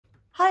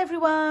Hi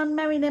everyone,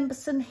 Marion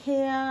Emberson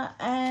here,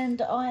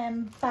 and I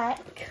am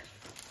back.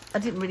 I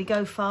didn't really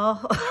go far.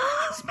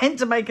 I was meant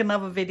to make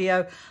another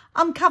video.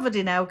 I'm covered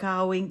in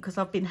alcohol ink because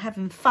I've been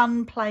having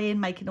fun playing,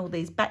 making all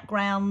these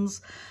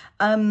backgrounds,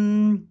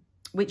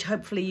 which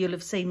hopefully you'll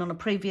have seen on a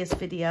previous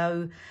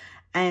video.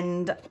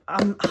 And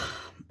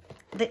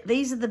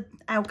these are the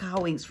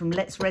alcohol inks from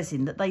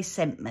Resin that they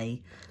sent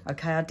me.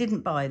 Okay, I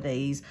didn't buy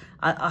these.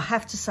 I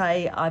have to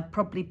say I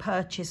probably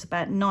purchase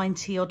about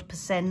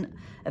 90%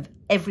 of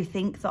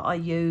everything that I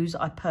use.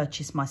 I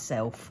purchase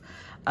myself.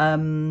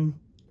 And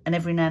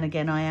every now and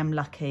again I am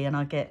lucky and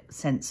I get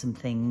sent some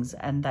things,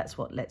 and that's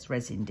what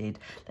Resin did.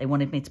 They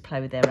wanted me to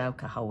play with their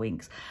alcohol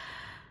inks.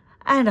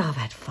 And I've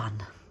had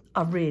fun.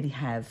 I really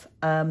have.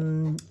 But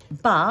I'm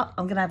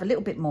going to have a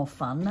little bit more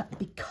fun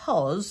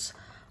because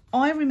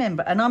I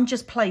remember, and I'm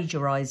just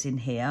plagiarising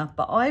here,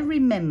 but I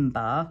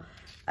remember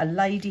a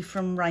lady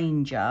from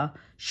Ranger.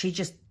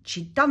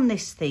 She'd done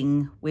this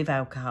thing with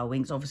alcohol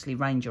inks, obviously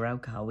Ranger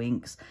alcohol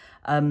inks,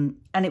 and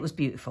it was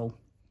beautiful.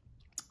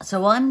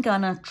 So I'm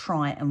going to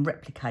try and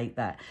replicate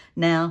that.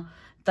 Now,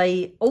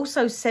 they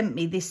also sent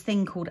me this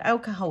thing called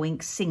Alcohol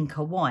Ink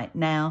Sinker White.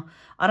 Now,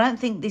 I don't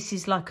think this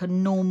is like a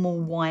normal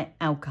white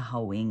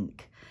alcohol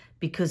ink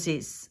because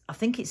I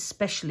think it's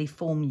specially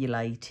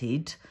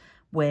formulated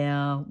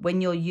where when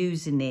you're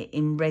using it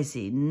in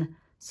resin,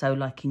 so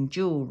like in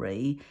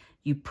jewellery,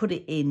 you put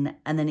it in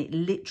and then it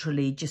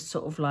literally just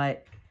sort of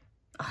like,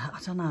 I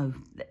don't know.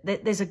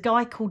 There's a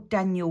guy called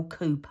Daniel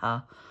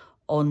Cooper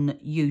on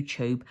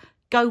YouTube.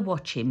 Go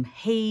watch him.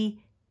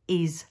 He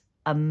is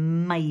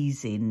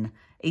amazing.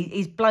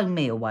 He's blown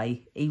me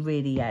away. He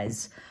really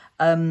has.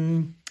 But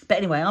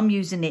anyway, I'm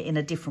using it in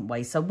a different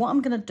way. So what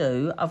I'm going to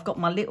do, I've got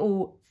my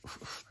little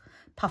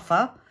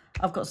puffer.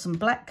 I've got some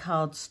black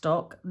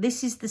cardstock.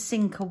 This is the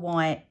Sinker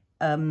White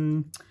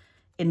in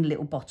a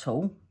little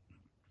bottle.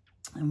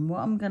 And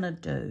what I'm going to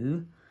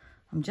do,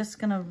 I'm just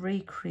going to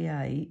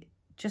recreate,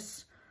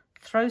 just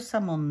throw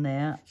some on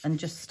there and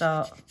just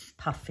start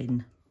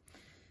puffing.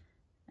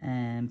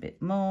 And a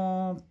bit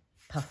more,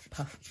 puff,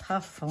 puff,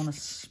 puff. I want to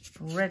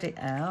spread it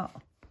out.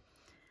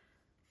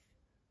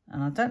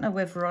 And I don't know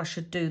whether I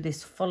should do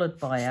this followed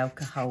by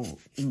alcohol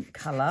ink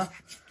colour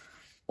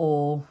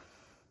or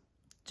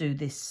do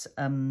this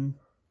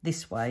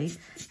this way.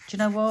 Do you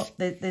know what?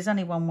 There's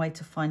only one way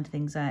to find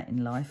things out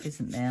in life,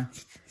 isn't there?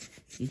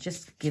 You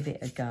just give it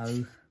a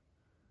go.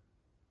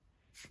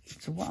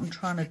 So what I'm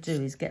trying to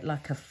do is get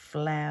like a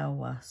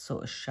flower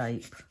sort of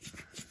shape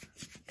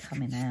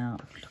coming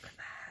out. Look at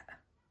that.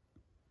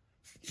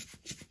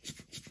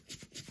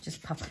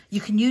 Just puff.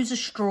 You can use a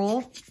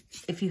straw.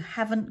 If you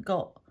haven't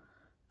got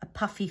a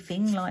puffy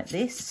thing like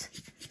this,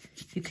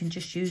 you can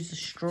just use a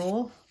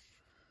straw.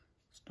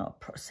 It's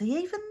not a see,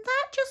 even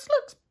that just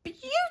looks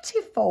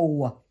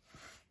beautiful.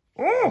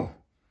 Oh,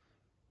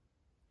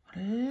 I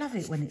love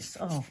it when it's,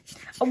 oh.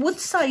 I would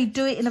say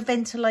do it in a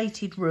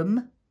ventilated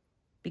room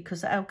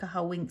because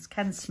alcohol inks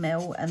can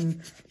smell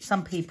and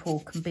some people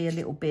can be a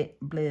little bit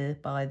blur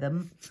by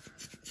them.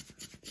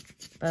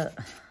 But,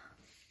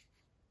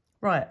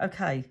 right,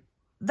 okay.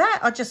 That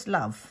I just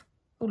love.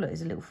 Oh, look,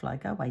 there's a little fly.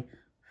 Go away.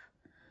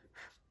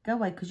 Go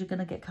away because you're going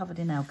to get covered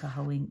in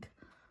alcohol ink.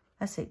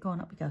 That's it. Go on,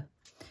 up we go.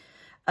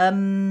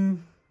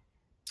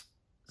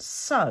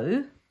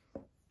 So,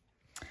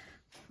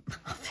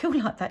 I feel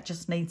like that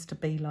just needs to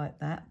be like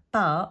that.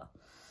 But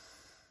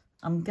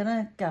I'm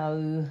going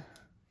to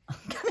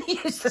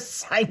use the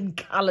same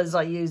colours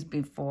I used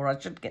before. I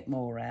should get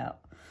more out.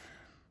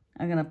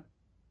 I'm going to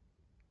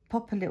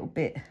pop a little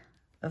bit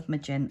of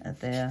magenta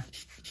there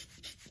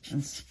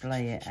and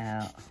splay it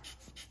out.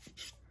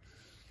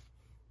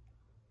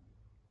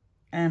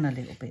 And a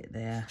little bit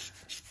there.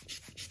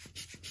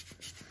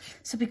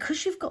 So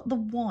because you've got the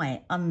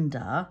white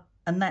under,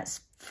 and that's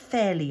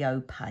fairly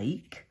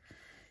opaque,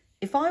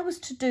 if I was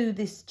to do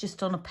this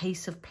just on a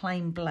piece of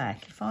plain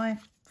black, if I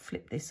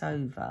flip this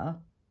over,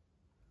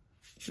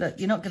 look,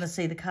 you're not going to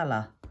see the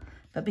colour.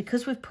 But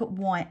because we've put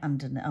white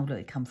underneath, oh, look,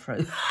 it come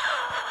through.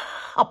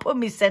 I'll put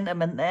my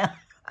sentiment there.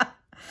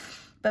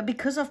 But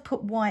because I've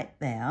put white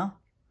there,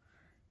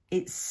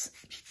 it's,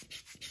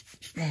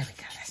 there we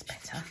go, that's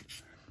better.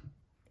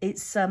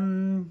 It's,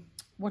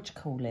 what do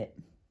you call it?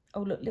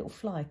 Oh, look, little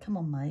fly. Come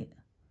on, mate.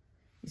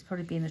 He's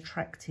probably being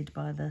attracted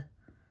by the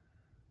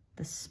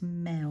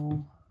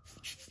smell.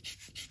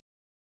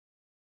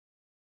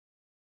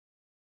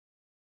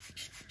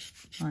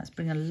 Right, let's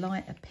bring a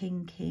lighter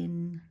pink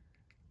in.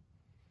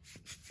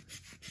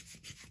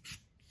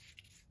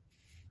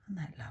 Isn't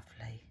that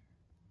lovely?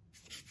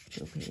 A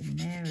little bit in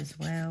there as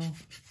well.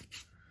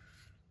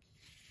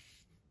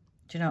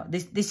 Do you know,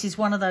 this is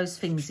one of those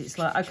things, it's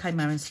like, okay,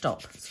 Marion,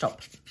 stop.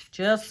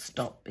 Just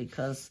stop,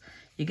 because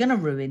you're going to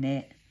ruin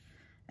it.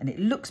 And it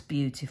looks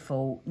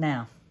beautiful.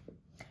 Now,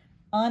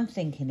 I'm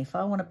thinking if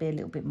I want to be a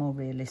little bit more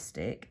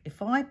realistic,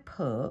 if I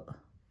put...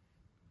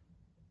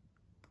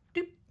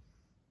 Doop,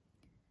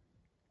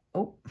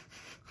 oh,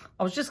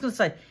 I was just going to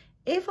say,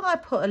 if I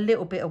put a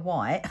little bit of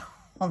white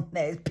on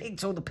there, it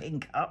picked all the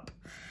pink up.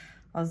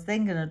 I was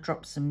then going to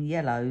drop some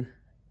yellow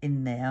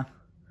in there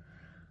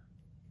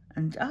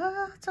And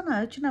I don't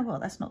know, do you know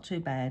what? That's not too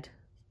bad.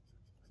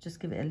 Just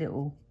give it a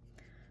little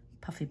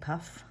puffy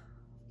puff.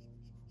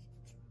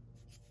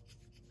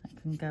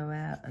 That can go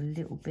out a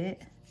little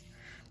bit.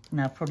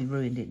 No, I've probably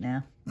ruined it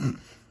now.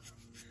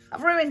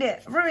 I've ruined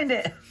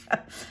it.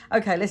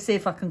 Okay, let's see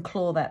if I can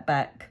claw that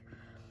back.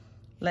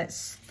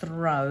 Let's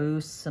throw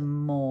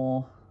some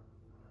more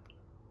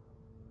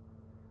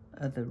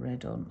of the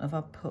red on.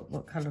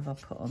 What colour have I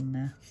put on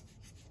there?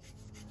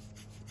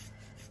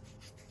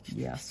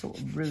 Yeah, I sort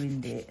of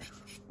ruined it.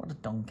 What a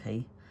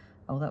donkey.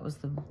 Oh, that was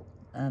the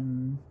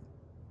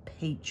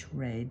peach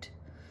red.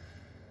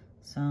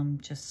 So I'm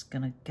just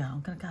gonna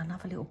go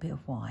another little bit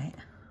of white.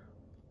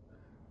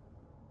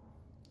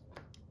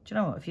 Do you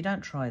know what? If you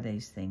don't try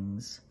these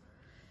things,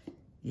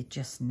 you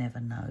just never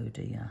know,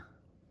 do you?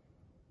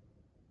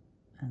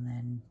 And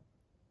then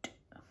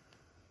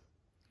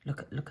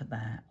look at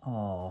that.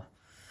 Oh.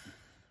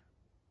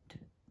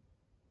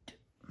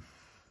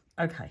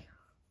 Okay.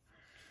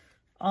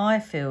 I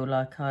feel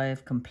like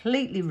I've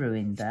completely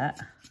ruined that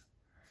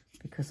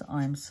because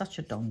I'm such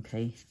a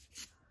donkey.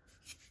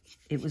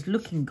 It was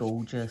looking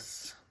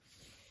gorgeous.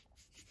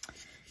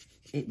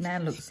 It now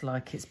looks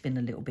like it's been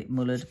a little bit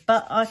mullered,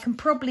 but I can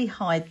probably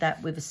hide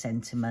that with a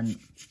sentiment.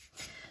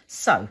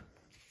 So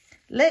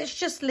let's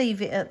just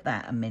leave it at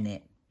that a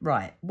minute.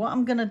 Right, what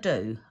I'm going to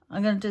do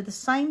the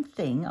same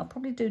thing. I'll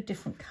probably do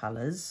different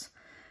colours,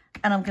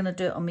 and I'm going to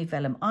do it on my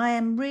vellum. I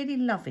am really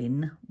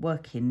loving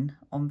working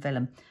on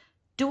vellum.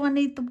 Do I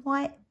need the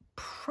white?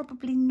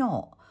 Probably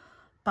not,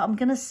 but I'm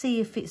going to see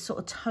if it sort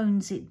of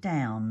tones it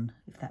down,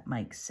 if that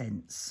makes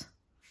sense.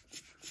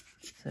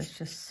 So let's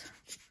just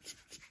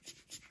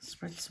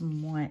spread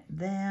some white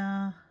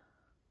there.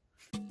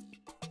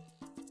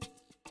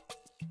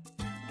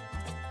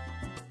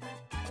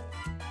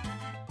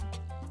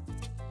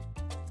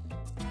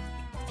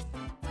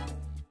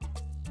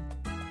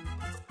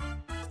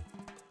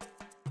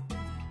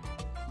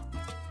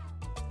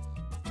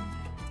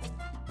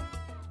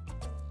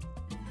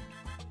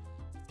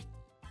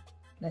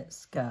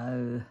 Let's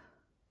go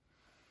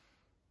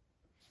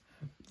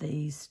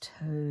these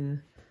two.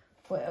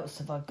 What else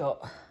have I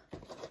got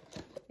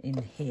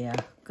in here?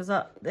 Because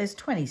there's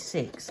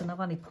 26 and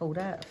I've only pulled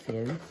out a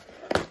few.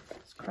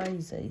 It's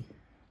crazy.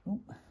 Oh,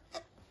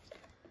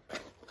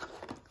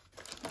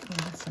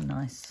 that's a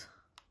nice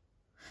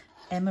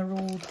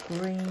emerald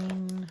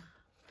green,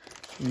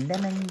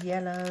 lemon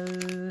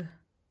yellow.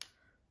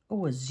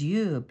 Oh,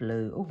 azure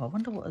blue. Oh, I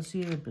wonder what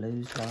azure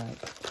blue's like.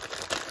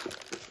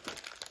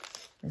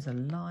 There's a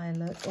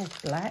lilac, oh,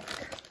 black.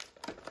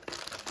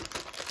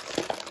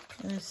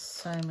 There's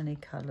so many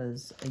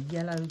colours. A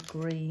yellow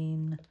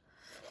green,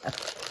 a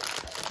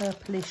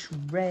purplish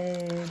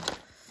red.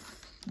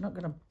 I'm not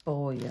going to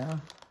bore you.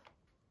 Oh,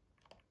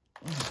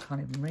 I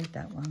can't even read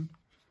that one.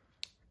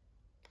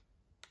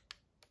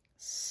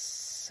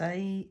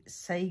 Seigil.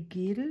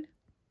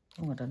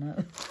 Oh, I don't know.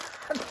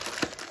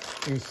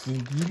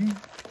 Seigil.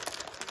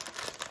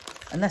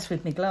 And that's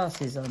with my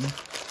glasses on.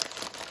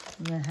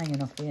 And they're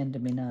hanging off the end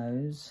of my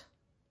nose.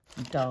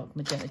 Dark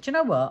magenta. Do you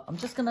know what? I'm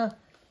just going to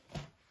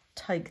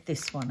take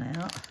this one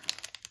out.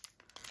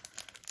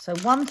 So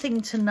one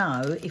thing to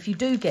know, if you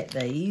do get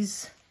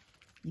these,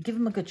 you give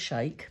them a good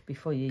shake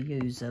before you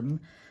use them.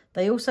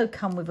 They also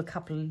come with a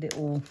couple of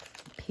little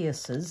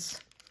piercers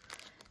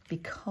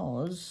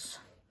because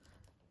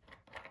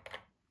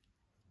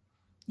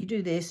you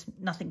do this,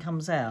 nothing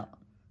comes out.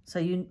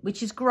 So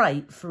which is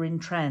great for in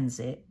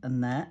transit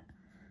and that.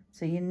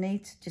 So you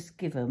need to just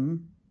give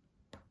them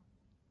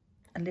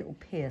a little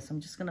pierce. I'm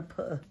just going to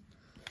put a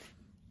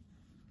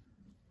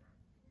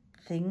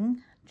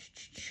thing.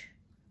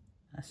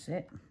 That's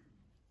it.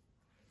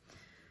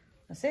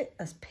 That's it.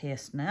 That's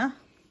pierced now.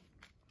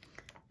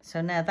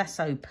 So now that's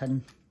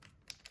open.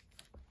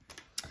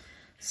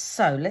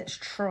 So let's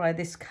try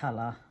this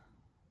colour.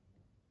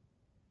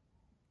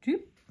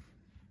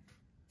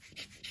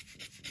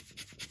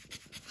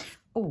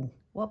 Oh,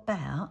 what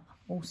about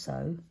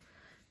also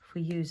if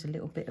we use a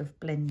little bit of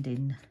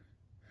blending?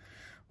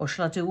 Or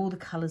shall I do all the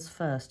colours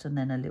first and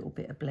then a little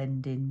bit of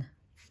blending?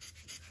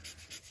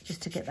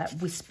 Just to get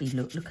that wispy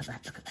look. Look at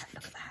that, look at that,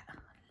 look at that.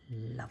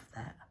 Love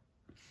that.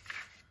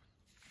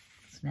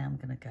 So now I'm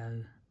going to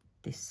go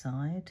this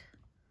side.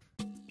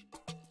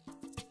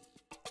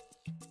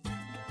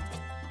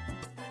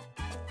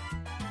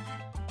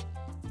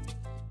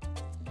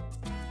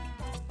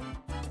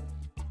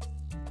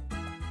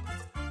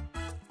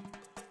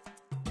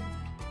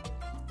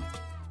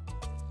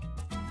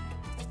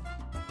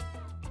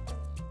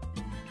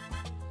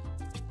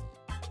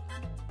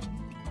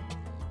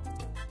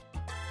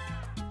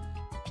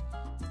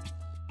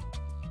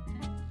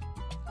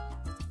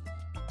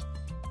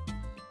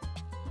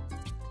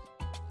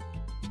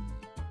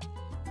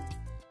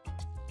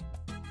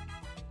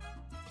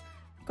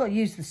 Got to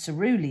use the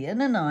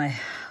cerulean, and I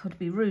would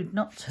be rude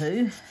not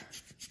to.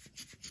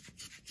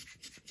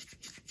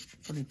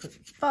 Probably put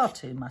far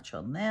too much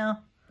on there.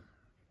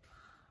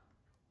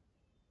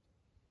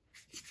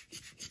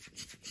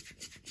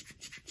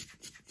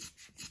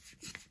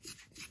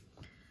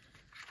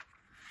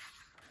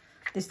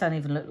 This don't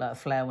even look like a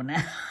flower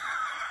now.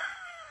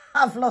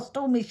 I've lost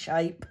all my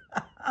shape.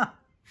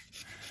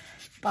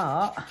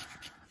 But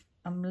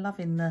I'm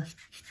loving the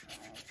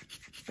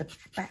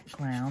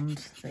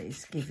background that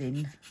it's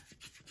giving.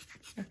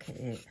 Look at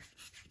it.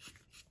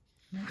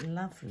 Isn't it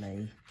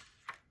lovely?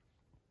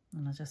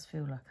 And I just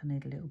feel like I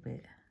need a little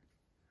bit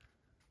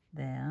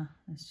there.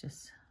 Let's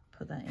just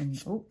put that in.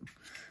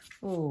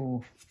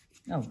 Oh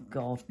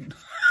God.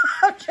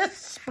 I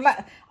just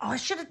splat. Oh, I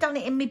should have done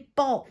it in my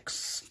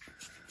box.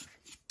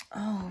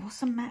 Oh, what's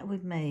the matter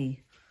with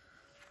me?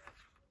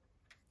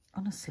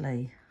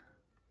 Honestly.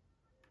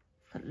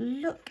 But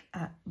look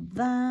at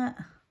that.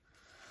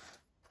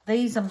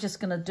 These I'm just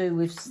going to do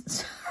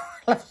with...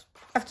 I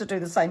have to do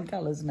the same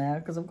colours now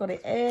because I've got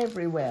it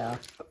everywhere.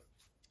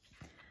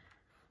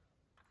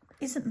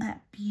 Isn't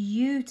that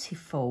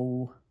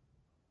beautiful?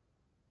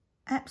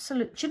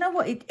 Absolute. Do you know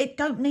what? It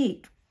don't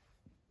need...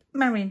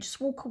 Marion, just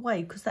walk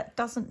away because that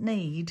doesn't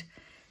need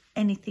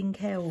anything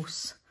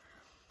else.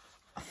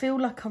 I feel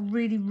like I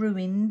really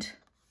ruined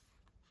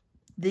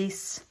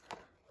this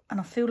and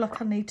I feel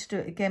like I need to do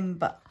it again,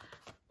 but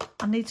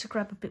I need to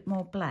grab a bit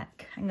more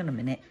black. Hang on a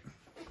minute.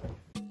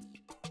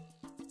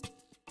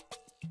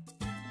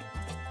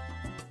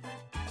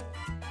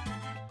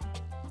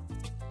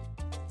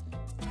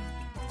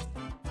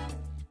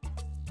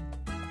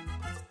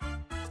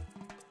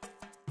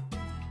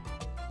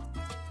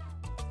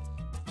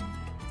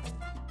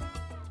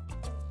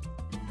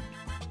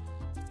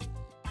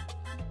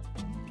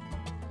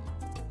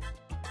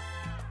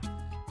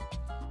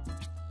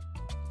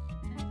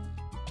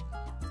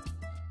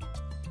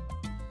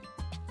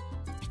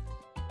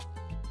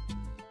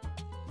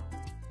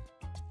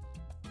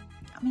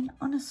 I mean,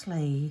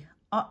 honestly,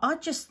 I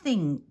just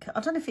think, I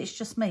don't know if it's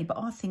just me, but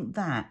I think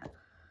that,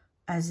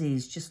 as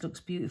is, just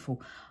looks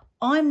beautiful.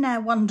 I'm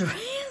now wondering,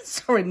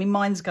 sorry, my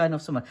mind's going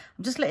off somewhere.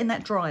 I'm just letting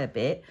that dry a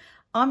bit.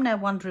 I'm now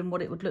wondering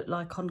what it would look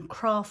like on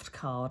craft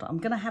card. I'm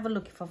going to have a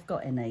look if I've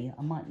got any.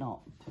 I might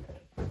not.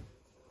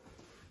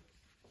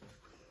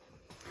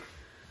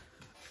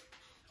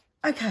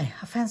 Okay,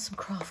 I found some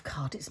craft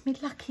card. It's my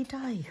lucky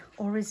day,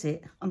 or is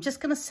it? I'm just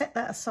going to set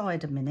that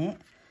aside a minute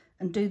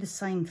and do the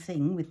same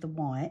thing with the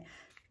white.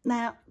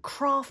 Now,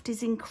 craft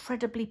is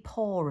incredibly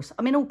porous.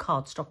 I mean, all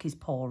cardstock is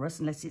porous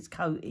unless it's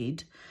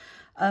coated.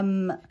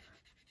 That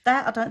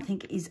I don't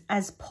think is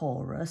as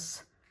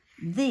porous.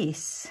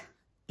 This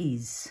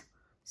is.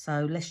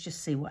 So let's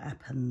just see what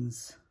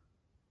happens.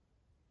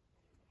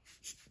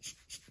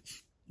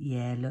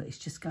 Yeah, look, it's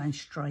just going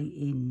straight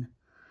in.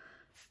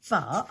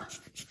 But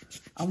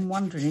I'm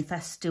wondering if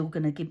that's still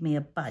going to give me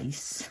a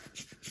base.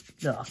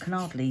 Look, I can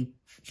hardly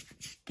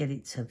get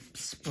it to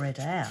spread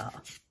out.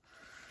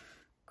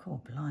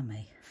 God,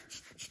 blimey.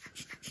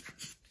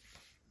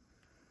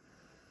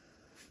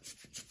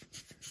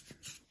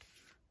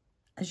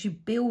 As you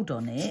build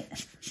on it,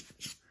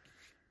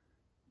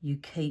 you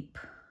keep,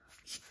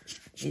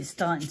 it's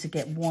starting to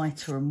get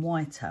whiter and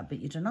whiter, but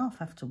you don't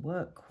have to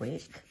work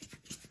quick.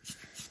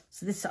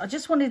 So this, I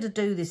just wanted to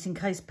do this in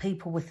case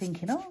people were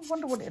thinking, oh, I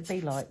wonder what it'd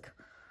be like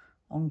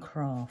on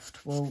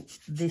craft. Well,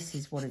 this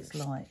is what it's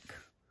like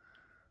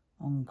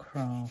on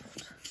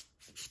craft.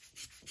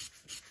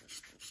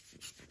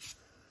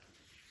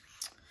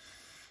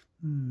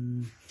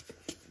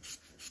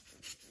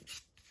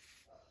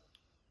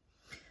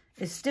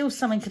 There's still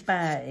something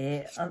about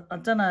it. I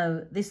don't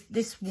know.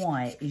 This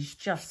white is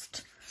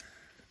just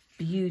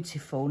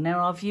beautiful.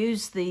 Now I've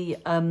used the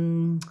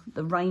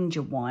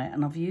Ranger white,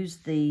 and I've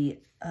used the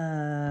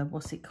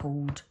what's it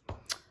called?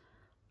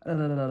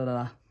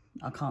 I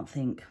can't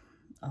think.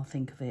 I'll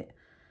think of it.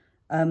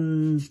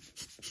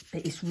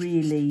 But it's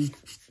really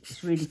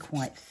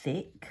quite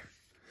thick.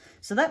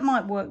 So that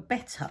might work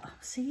better.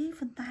 See,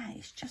 even that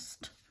is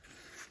just.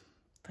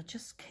 If I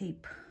just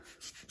keep...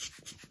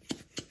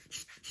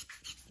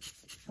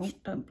 Oh,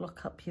 don't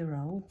block up your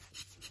roll.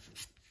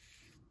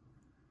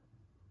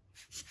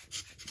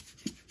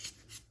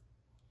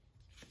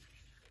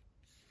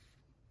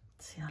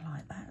 See, I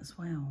like that as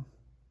well.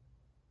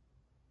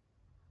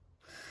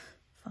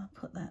 If I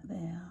put that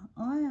there,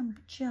 I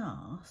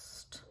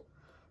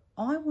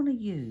want to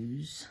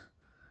use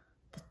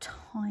the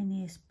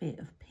tiniest bit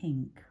of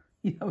pink.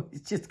 You know,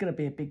 it's just going to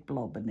be a big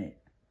blob, isn't it?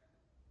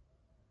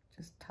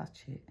 Just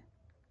touch it.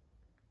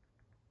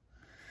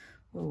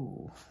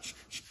 Oh,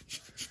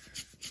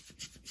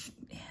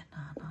 yeah,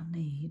 no, I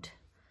need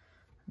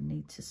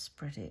to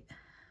spread it.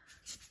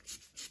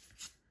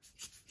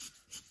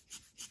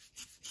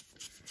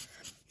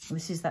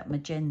 This is that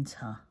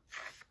magenta.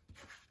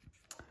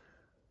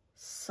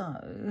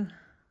 So,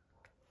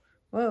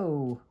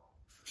 whoa,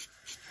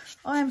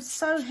 I am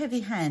so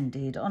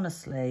heavy-handed,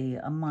 honestly.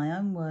 I'm my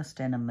own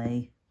worst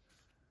enemy.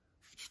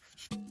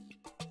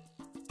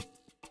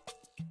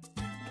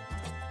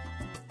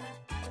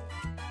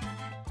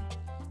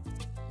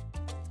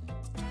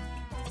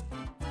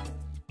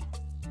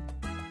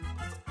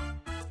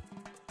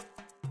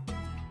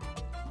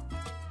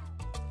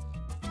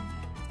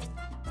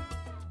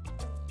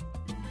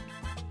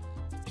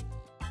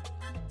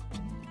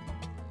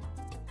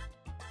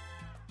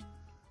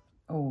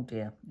 Oh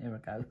dear, here I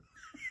go.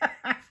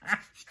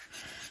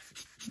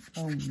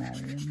 Oh,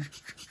 Marion.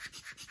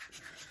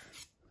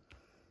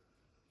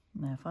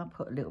 Now, if I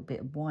put a little bit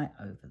of white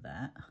over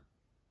that.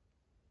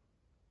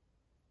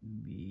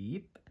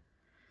 Yep.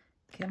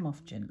 Come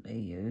off gently,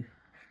 you.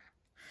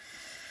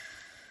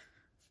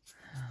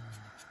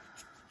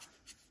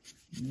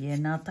 Yeah,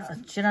 no, do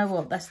you know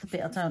what? That's the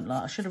bit I don't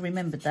like. I should have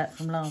remembered that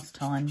from last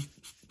time.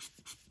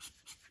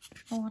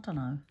 Oh, I don't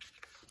know.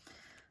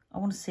 I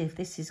want to see if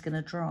this is going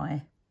to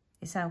dry.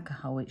 It's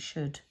alcohol, it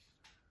should.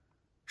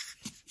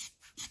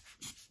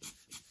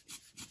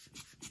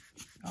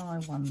 I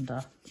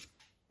wonder.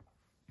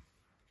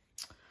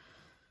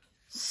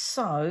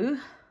 So,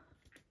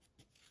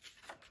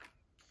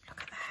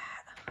 look at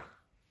that.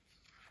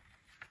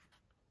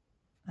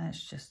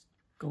 That's just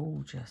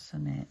gorgeous,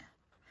 isn't it?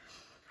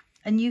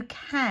 And you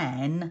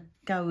can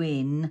go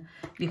in,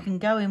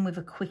 with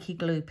a quickie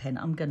glue pen.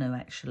 I'm going to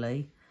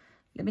actually.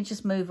 Let me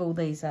just move all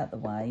these out the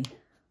way.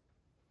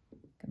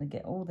 I'm going to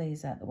get all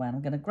these out the way. And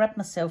I'm going to grab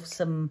myself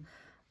some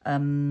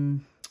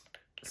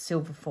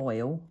silver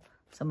foil,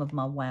 some of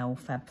my Wow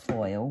Fab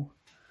foil.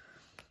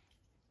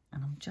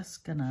 And I'm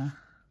just going to,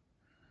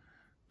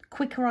 the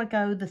quicker I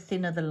go, the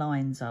thinner the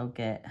lines I'll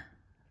get.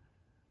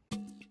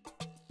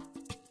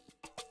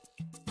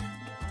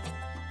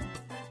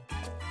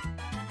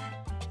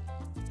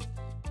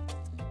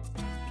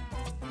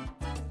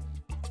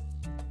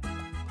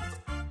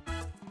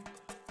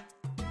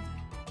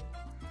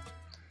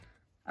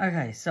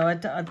 Okay, so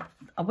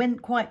I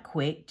went quite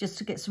quick just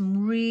to get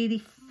some really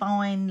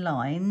fine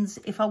lines.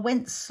 If I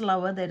went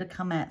slower, they'd have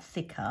come out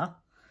thicker.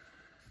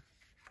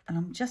 And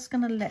I'm just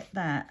going to let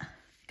that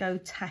go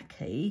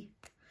tacky.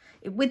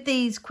 With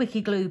these quickie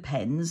glue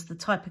pens, the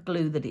type of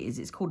glue that it is,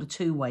 it's called a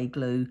two-way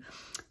glue.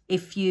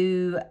 If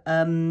you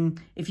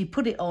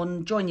put it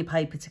on, join your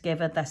paper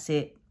together, that's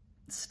it,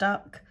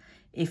 stuck.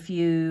 If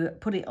you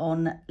put it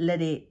on,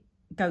 let it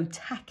go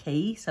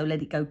tacky, so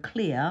let it go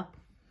clear,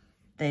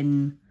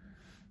 then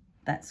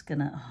that's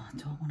gonna, oh,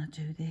 do I want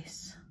to do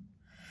this?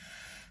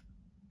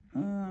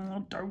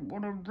 I don't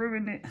want to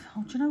ruin it.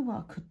 Oh, do you know what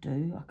I could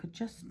do? I could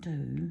just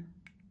do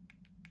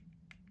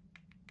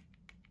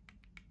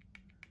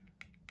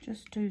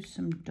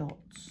some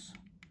dots.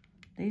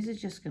 These are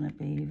just going to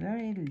be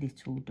very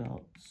little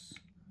dots.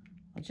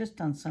 I've just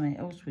done something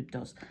else with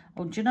dots.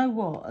 Oh, do you know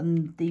what?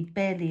 And the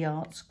Barely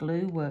Arts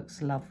glue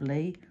works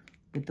lovely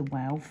with the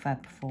Wow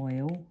Fab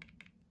foil.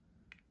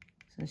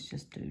 So let's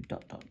just do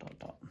dot, dot, dot,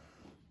 dot.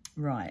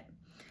 Right.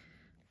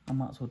 I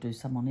might as well do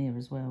some on here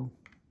as well.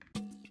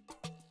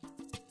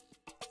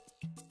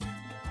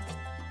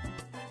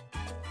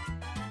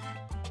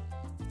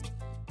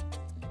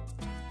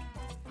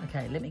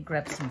 Okay, let me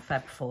grab some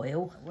fab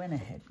foil. I went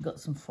ahead and got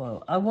some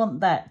foil. I want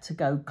that to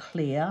go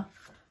clear,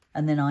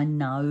 and then I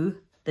know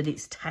that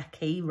it's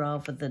tacky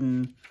rather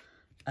than,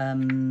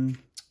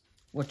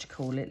 what do you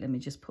call it? Let me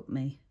just put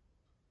my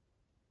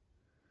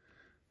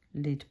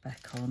lid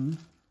back on.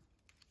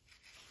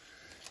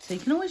 So you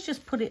can always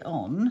just put it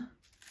on,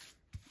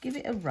 give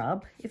it a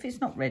rub. If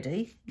it's not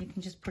ready, you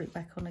can just put it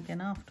back on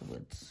again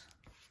afterwards.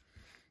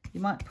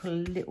 You might put a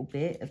little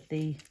bit of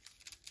the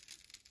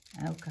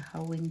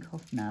alcohol ink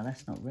off. No,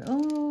 that's not real.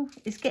 Oh,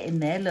 it's getting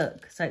there,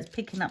 look. So it's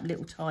picking up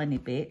little tiny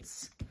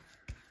bits.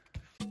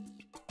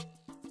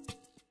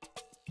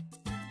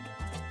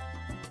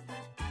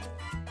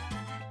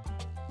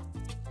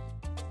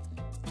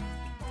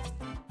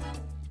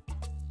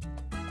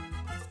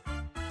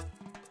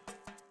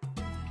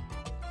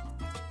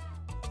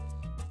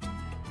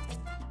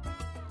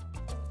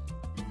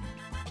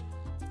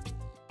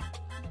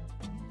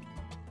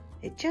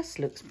 It just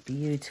looks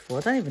beautiful.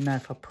 I don't even know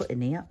if I put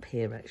any up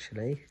here,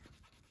 actually.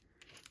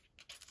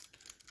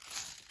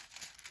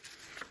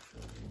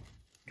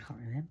 Can't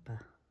remember.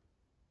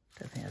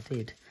 Don't think I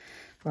did.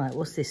 Right,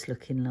 what's this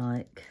looking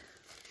like?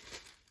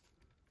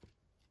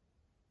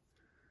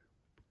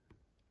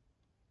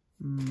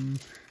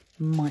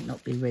 Might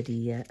not be ready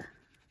yet.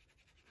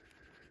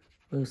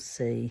 We'll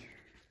see.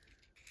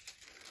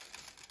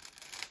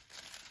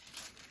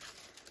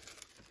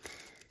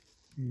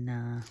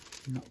 Nah,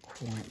 not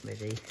quite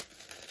ready.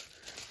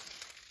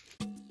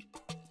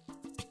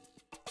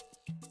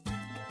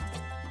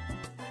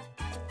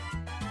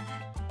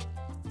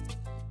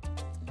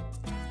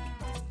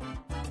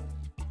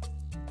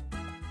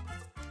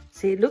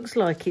 See, it looks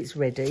like it's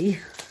ready,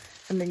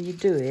 and then you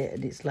do it,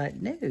 and it's like,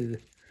 no.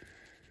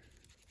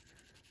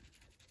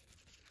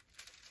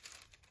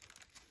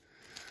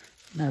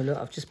 No, look,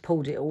 I've just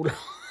pulled it all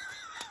off.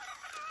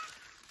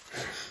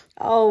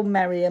 Oh,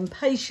 Marion,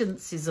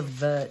 patience is a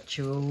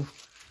virtue,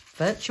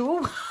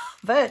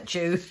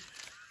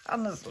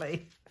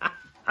 honestly.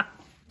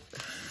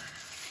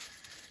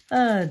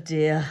 Oh,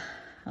 dear.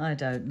 I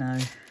don't know.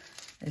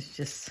 Let's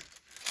just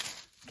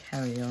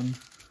carry on.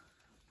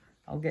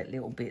 I'll get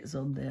little bits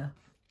on there.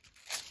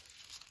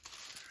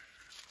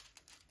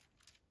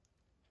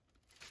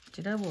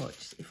 Do you know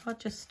what? If I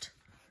just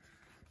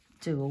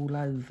do all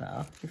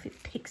over, if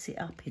it picks it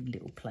up in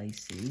little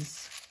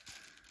places,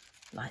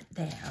 like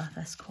there,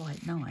 that's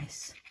quite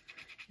nice.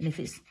 And if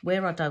it's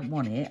where I don't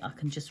want it, I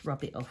can just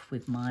rub it off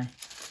with my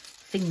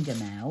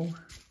fingernail.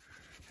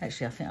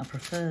 Actually, I think I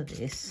prefer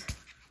this.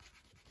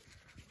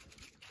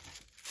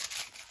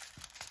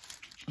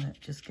 Let's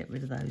just get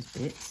rid of those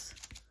bits,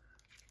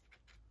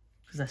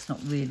 because that's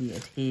not really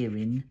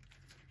adhering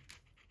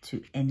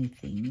to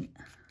anything.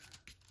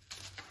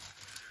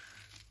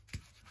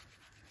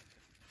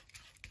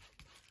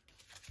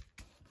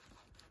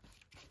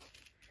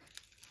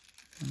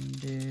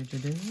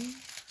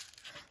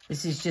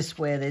 This is just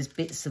where there's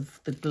bits of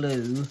the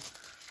glue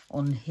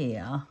on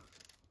here.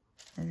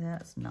 And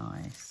that's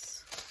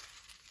nice.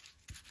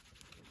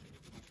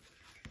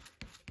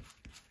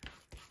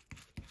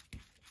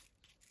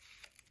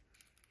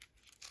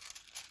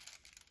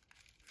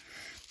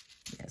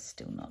 Yeah,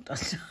 still not done.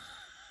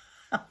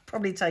 I've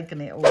probably taken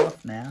it all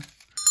off now.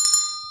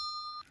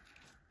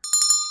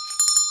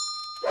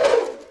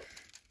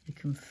 You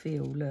can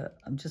feel, look,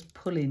 I'm just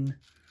pulling.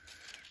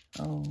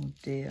 Oh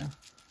dear.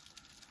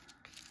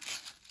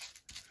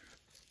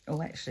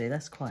 Oh, actually,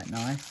 that's quite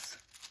nice.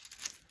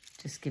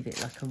 Just give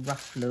it like a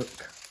rough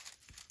look.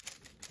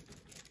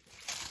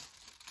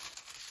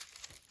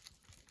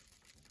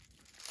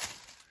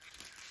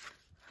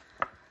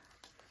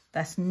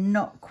 That's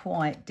not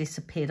quite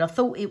disappeared. I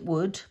thought it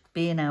would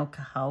be in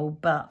alcohol,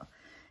 but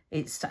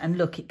it's, and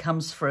look, it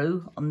comes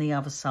through on the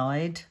other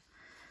side.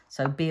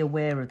 So be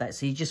aware of that.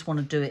 So you just want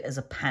to do it as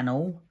a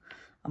panel.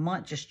 I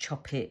might just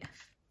chop it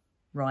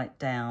right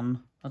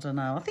down. I don't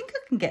know. I think I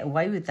can get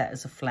away with that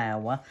as a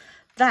flower.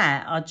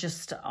 That, I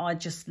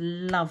just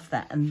love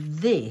that. And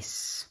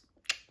this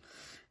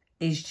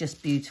is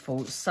just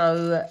beautiful.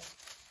 So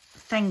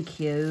thank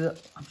you.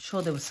 I'm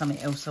sure there was something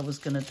else I was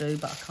going to do,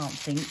 but I can't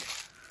think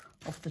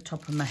off the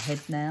top of my head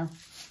now.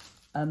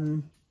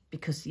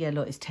 Because, yeah,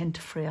 look, it's 10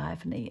 to 3. I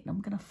haven't eaten. I'm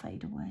going to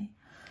fade away.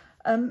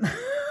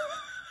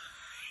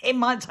 It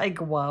might take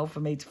a while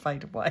for me to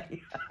fade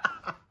away.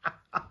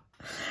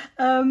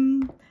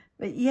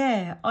 But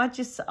yeah,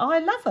 I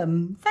love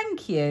them.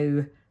 Thank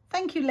you.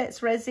 Thank you,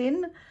 Let's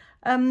Resin.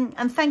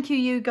 And thank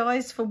you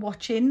guys for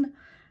watching.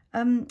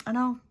 And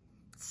I'll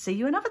see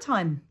you another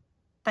time.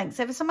 Thanks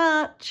ever so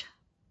much.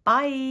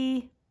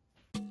 Bye.